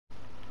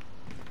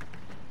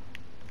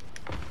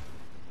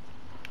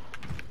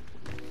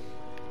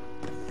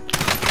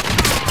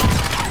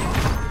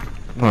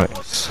Ouais.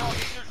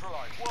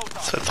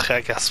 Ça fait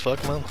track as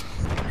fuck, man.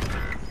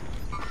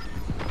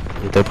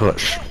 Il était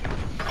proche.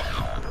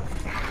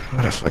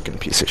 What a fucking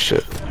piece of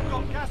shit.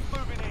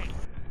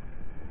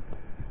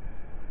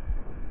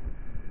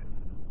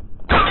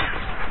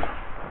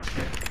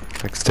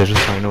 Fait que c'était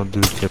juste un autre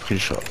dude qui a pris le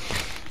shot.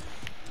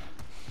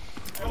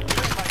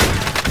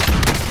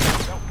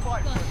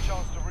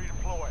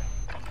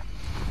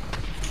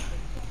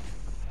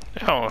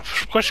 Yo,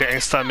 pourquoi j'ai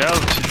instamel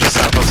pis lui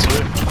ça a pas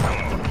tué?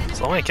 C'est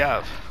vraiment un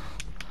cave.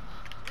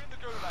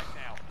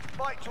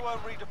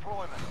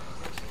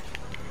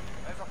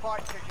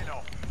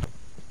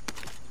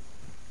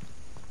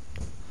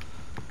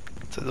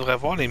 Tu devrais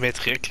voir les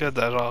métriques là,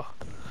 de genre.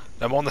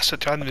 Le monde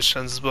achète une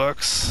Missions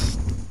Box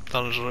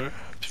dans le jeu,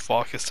 pis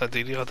voir que c'est un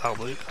daily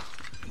retardé.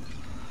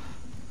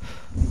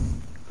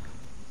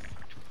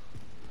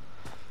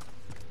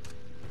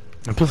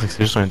 Le pire c'est que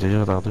c'est juste un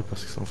délire retardé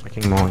parce qu'ils sont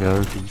fucking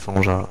mongols pis ils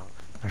font genre.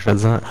 Je vais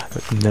dire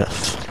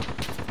 9.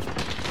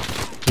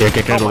 Il y a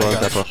quelqu'un d'autre dans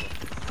ta porte.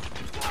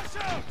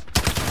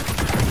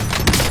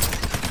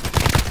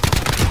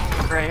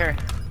 Right here.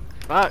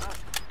 Fuck.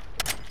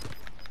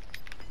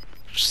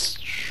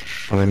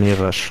 On a mis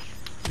rush.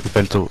 Il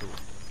fait le tour.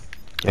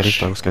 Il arrive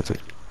par où ce côté.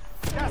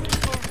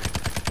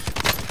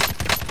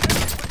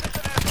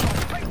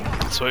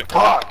 Tué.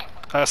 Fuck!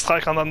 Un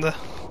strike en dedans.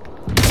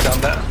 En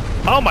dedans.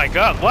 Oh my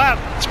god, what?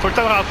 Tu peux le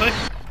temps de rentrer?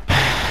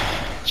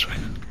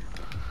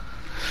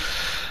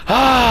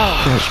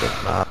 Ah! Je vais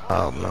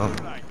merde, man.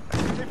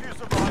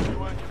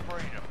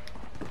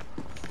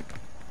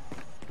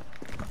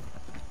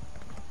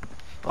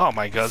 Oh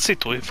my god, c'est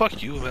toi.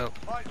 Fuck you, man.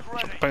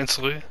 Je peux pas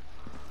tuer.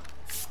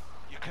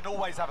 You can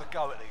always have a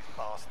go at these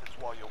bastards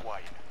while you're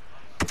waiting.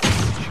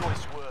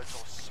 Choice words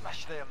or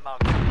smash their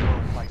mug with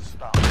well-placed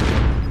stuff.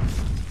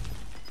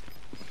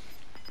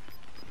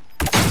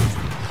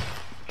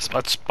 C'est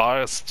pas tu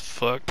perds, c'est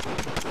fuck.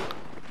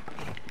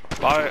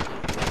 Perds.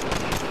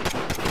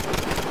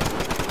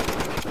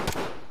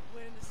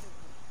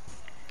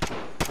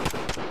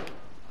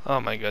 Oh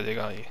my god, il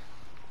a gagné.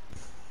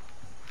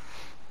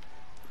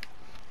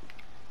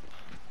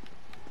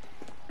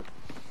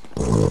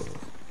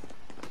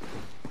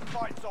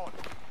 Fight's on.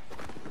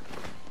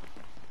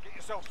 Get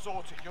yourself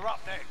sorted. You're up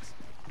next.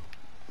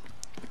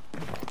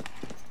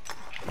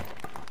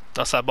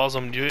 Dans sa base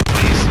au milieu,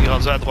 il est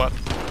rendu à droite.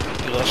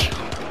 Il rush.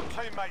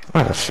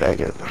 What a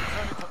faggot.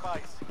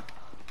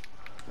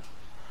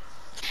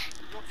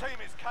 Your team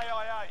is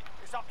KIA.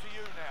 It's up to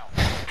you now.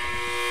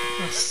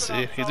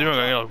 C'est. Les deux ont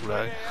gagné leur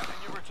goulag.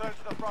 You return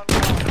to the front line.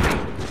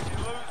 If you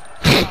lose,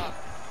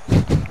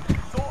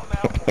 sort them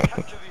out or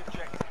capture the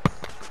objective.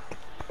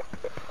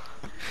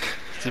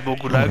 C'est beau Oh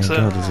my goulag ça.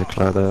 god, des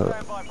éclairs de...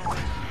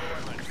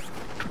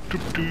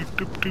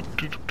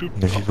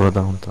 de Viva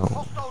Downtown.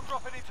 Hostile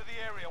dropping into the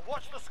area.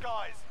 Watch the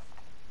skies.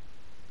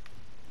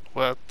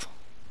 What?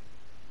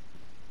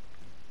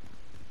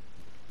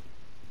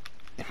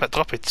 Il m'a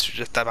droppé dessus,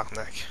 le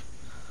tabarnak.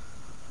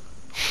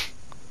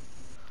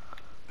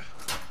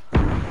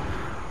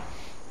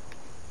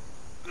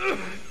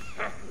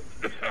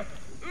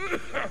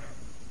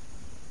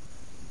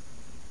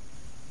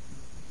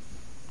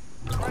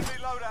 Friendly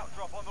loadout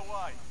drop on the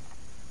way.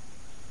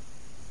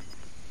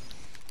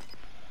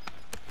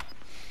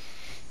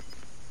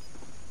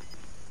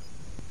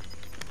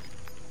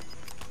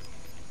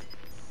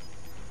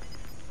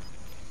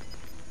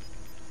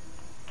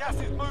 Gas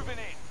is moving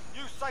in.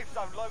 New safe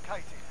zone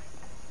located.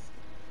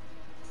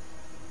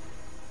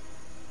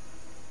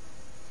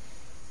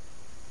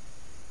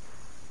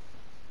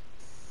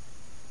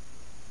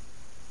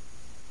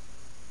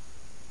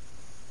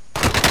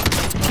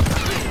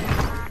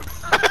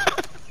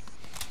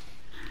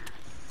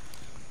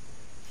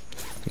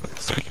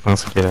 C'est vrai qu'il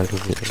pense qu'il est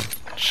arrivé.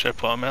 Je sais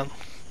pas, man.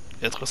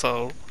 Il y a trop ça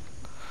haut.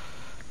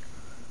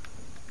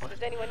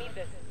 Does anyone need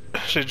this?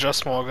 J'ai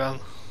just mon gun.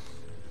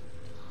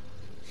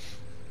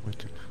 Oui,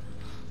 t'es...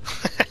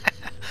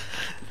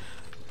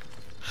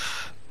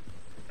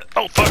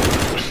 Oh fuck!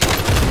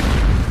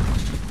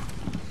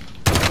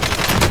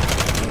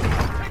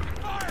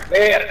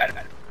 T'es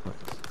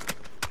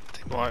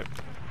mort.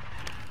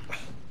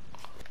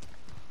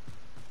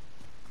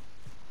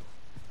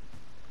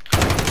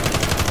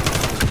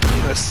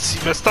 Il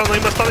me stun.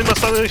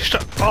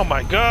 Oh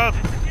my god!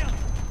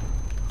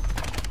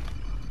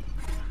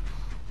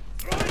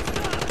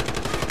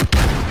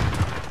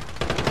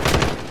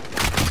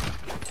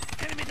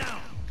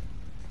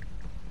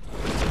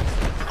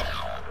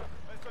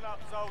 Listen up,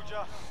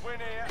 soldier. Win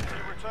here and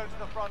you return to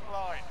the front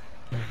line.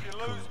 If you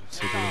lose,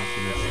 C'est des...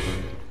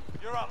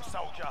 you're up,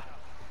 soldier.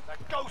 Now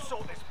go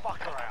sort this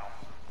fucker out.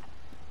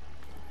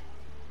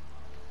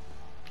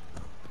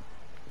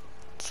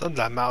 C'est de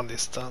la merde les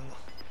stuns.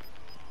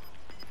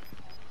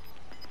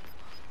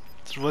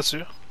 Tu le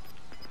vois-tu?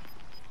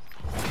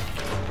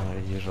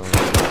 Il est genre...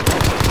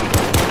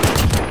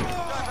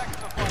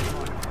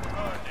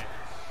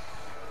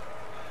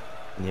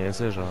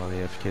 Niaiseux, genre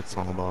les FK de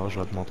son bord, je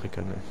vais te montrer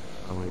comment.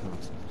 Ah oui, non,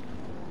 c'est...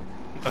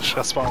 Ah, je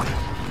respawn.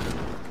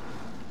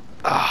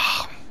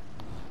 Ah!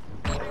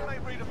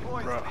 Teammate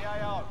redeployed to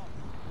the AR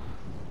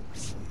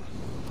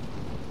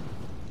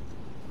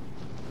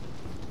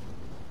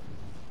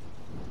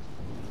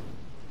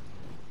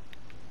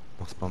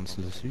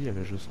respawn-tu dessus? Il y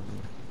avait juste un.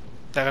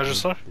 T'aurais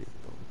juste un? Ouais,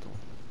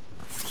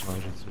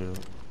 j'ai tué là.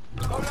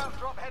 Loadout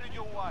drop headed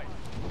your way.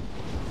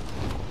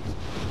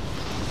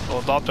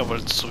 On dort pis on va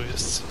le tuer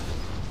ici.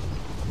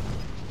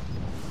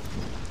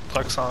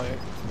 Truck sans rien.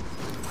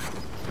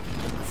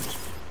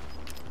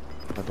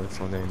 Ça doit être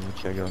son ami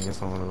qui a gagné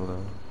son lot là.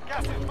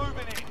 Gas is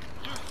moving in.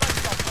 Use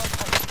safe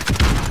zone.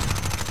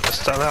 Est-ce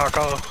que t'en as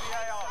encore?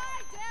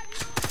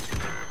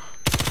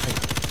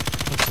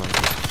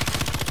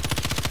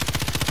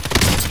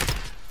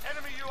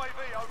 Enemy UAV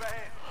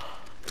overhead.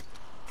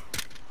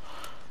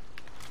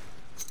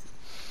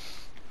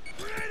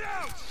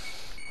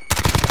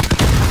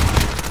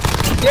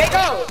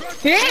 Diego!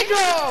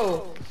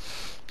 Diego!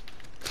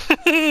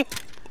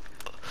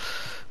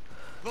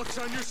 Looks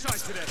on your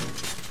side today.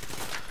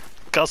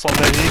 Quand son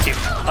allié qui...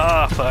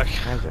 Ah, fuck. Aïe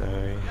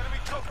aïe. Enemy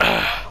took but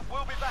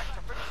we'll be back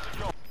to finish the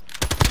job.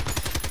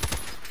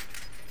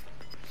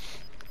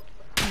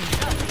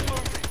 Gas is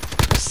moving.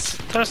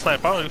 C'est un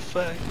sniper, il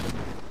fait.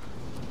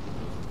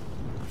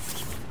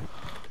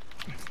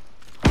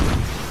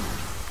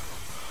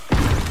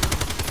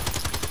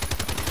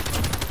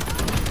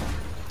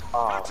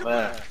 Oh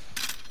man.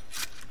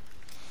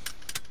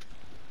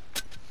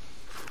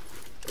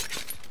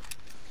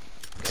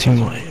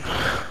 Team wave.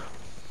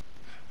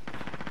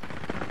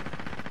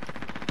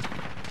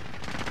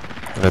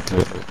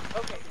 Arrête-le.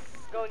 Okay,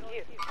 going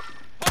here.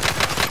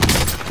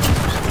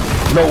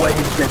 No way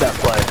he did that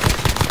play.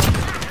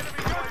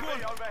 Enemy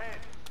UAV overhead.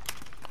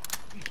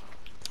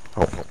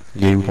 Oh,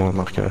 il est où mon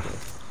marqueur?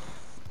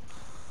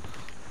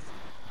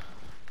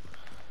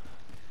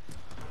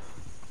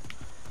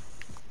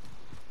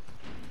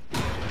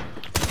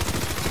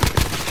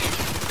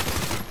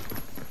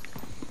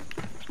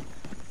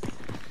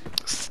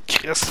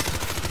 Chris.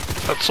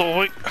 Va te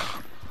sauver.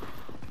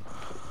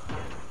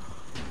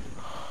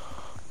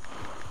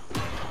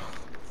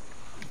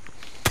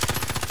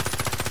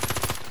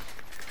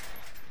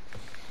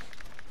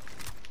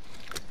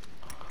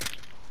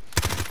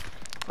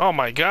 Oh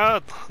my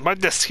god! Mec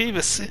d'esquive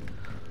ici.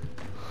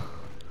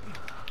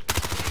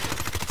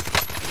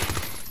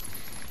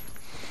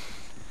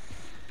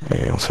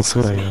 Et on sortit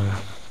là.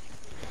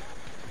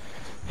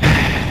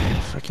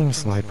 Fucking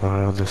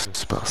sniper de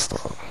superstar.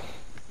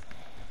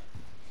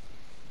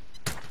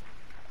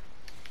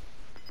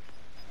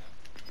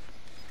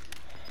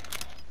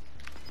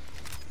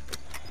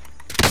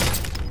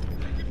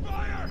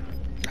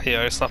 Il y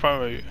a un sniper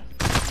m'a eu.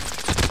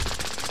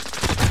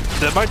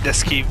 Le mec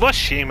d'esquive, va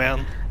chier,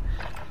 man.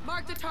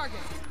 Mark the target.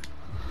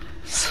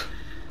 The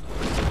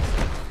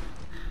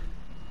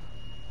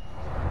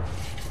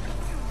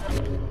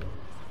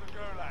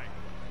Gulag.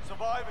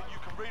 Survive and you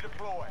can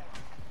redeploy.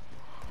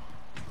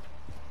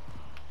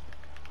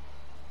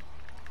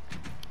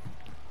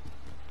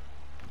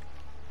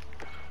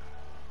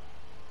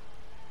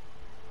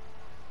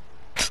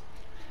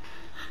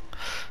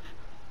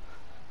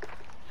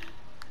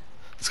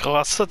 Tu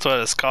comprends ça, toi,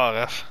 le score,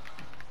 F?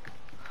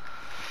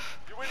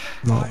 You win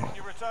this No. fight,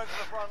 you return to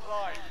the front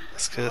line.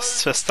 Parce que si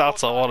tu fais start,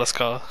 tu vas voir le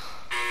score.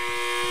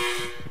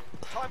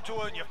 Time to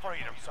earn your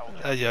freedom,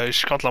 soldier. Aïe aïe, je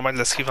suis contre le mec de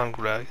l'esquive dans le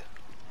goulag.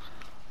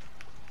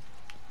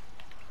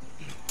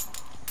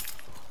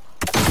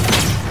 Go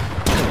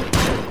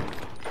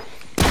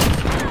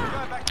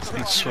back to the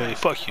Il front tué, line.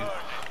 fuck you.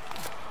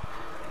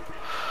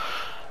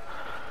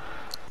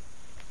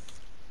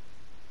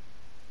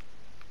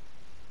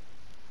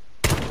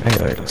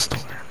 Aïe aïe, laisse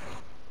tomber.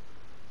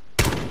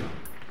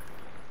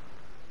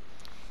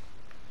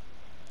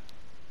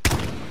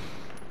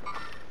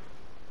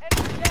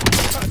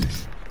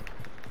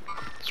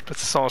 J'ai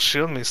pété son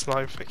shield, mais il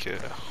snipe, fait que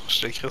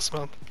je t'ai Chris,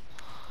 man.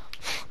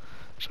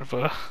 Je sais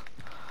pas.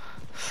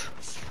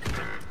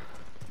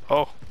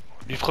 Oh,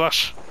 il est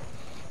proche.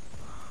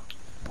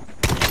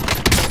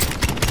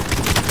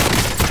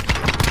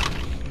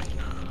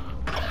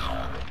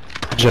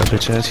 Jet le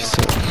chest, c'est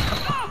ça.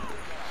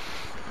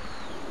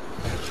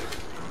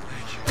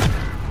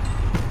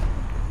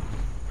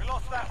 We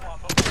lost that one,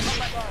 but we'll come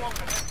back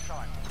stronger next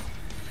time.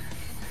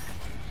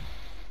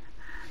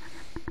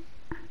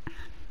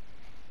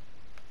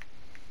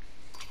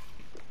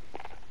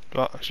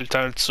 Ah, j'ai le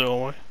temps de le tuer au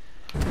moins.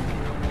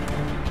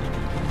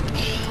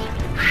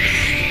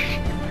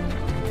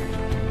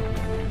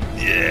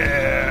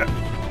 Yeah!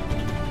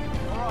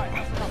 Alright,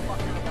 that's enough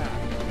fucking about.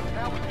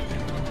 Now we're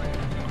using the ring.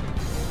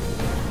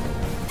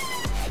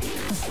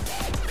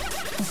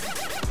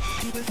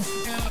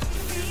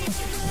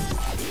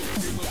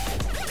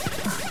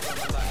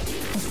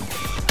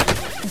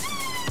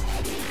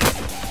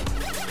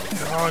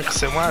 Oh,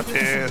 c'est moi,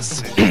 c'est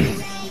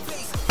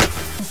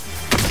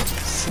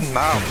une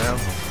merde, man.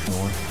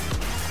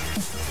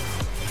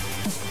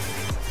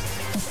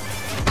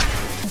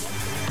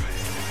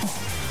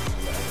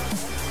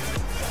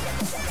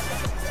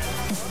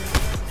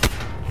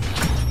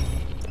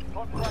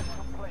 Contract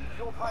complete.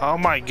 Your pay. Oh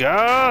my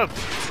god!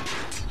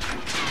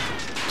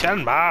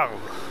 Quelle merde!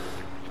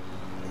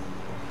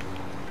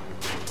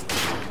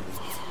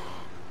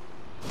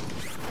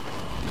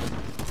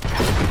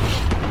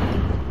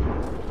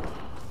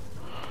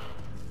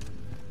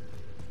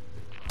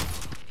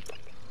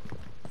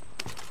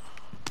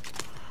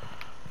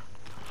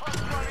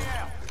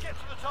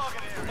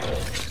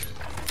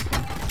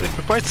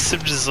 pas être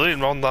civilisé le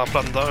monde dans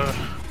Plunder.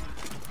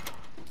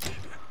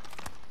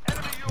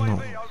 Non.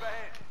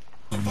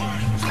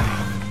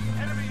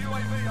 Enemy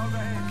UAV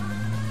overhead.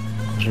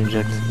 J'ai déjà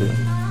activé.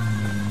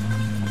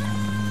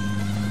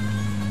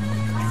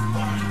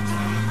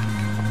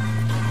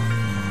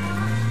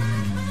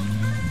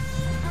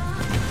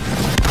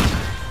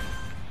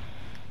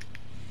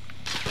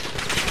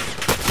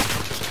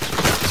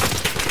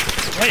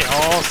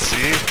 Voyons,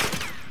 c'est...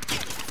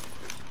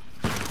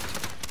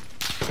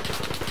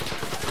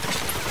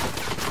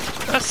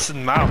 Ah, c'est de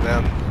merde,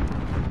 man.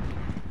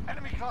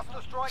 Enemy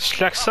cluster strike. Je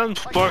klaxonne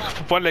pour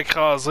pas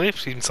l'écraser,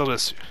 puis il me tire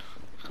dessus.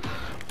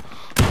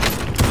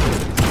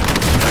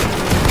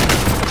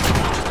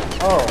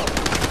 Oh,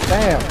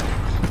 damn.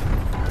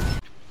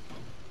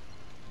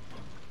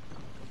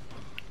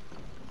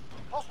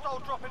 Hostile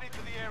dropping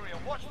into the area.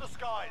 Watch the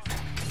skies.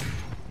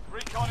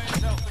 Recon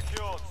intel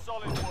secured.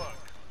 Solid work.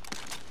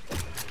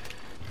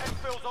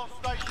 Enfield's on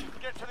station.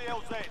 Get to the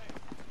LZ.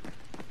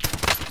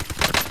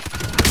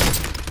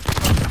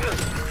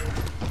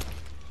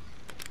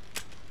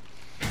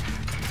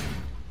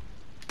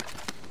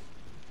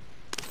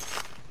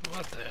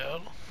 What the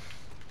hell?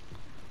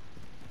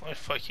 Why the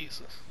fuck is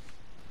this?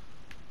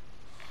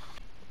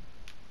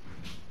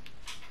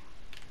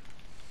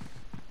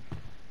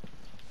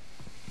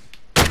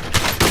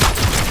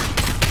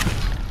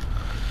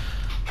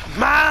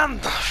 Man!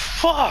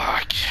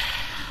 Fuck!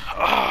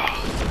 Oh.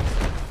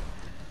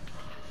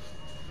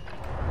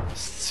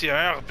 C'est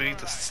RB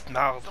de cette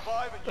merde.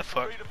 Survive and The you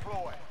fuck? can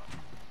redeploy.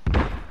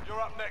 You're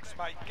up next,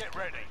 mate. Get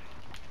ready.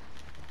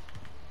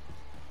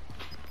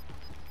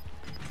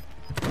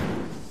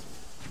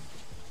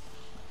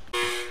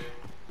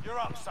 You're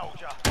up,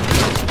 soldier.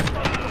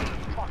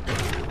 Fuck.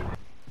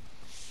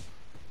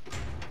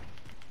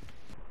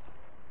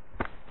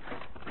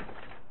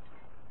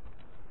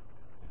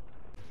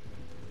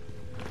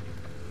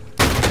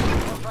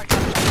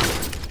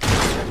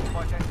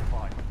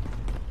 Identified.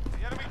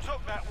 The enemy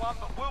took that one,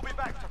 but we'll be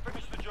back to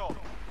finish the job.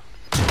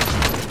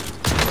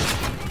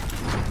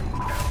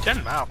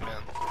 Quelle merde, man.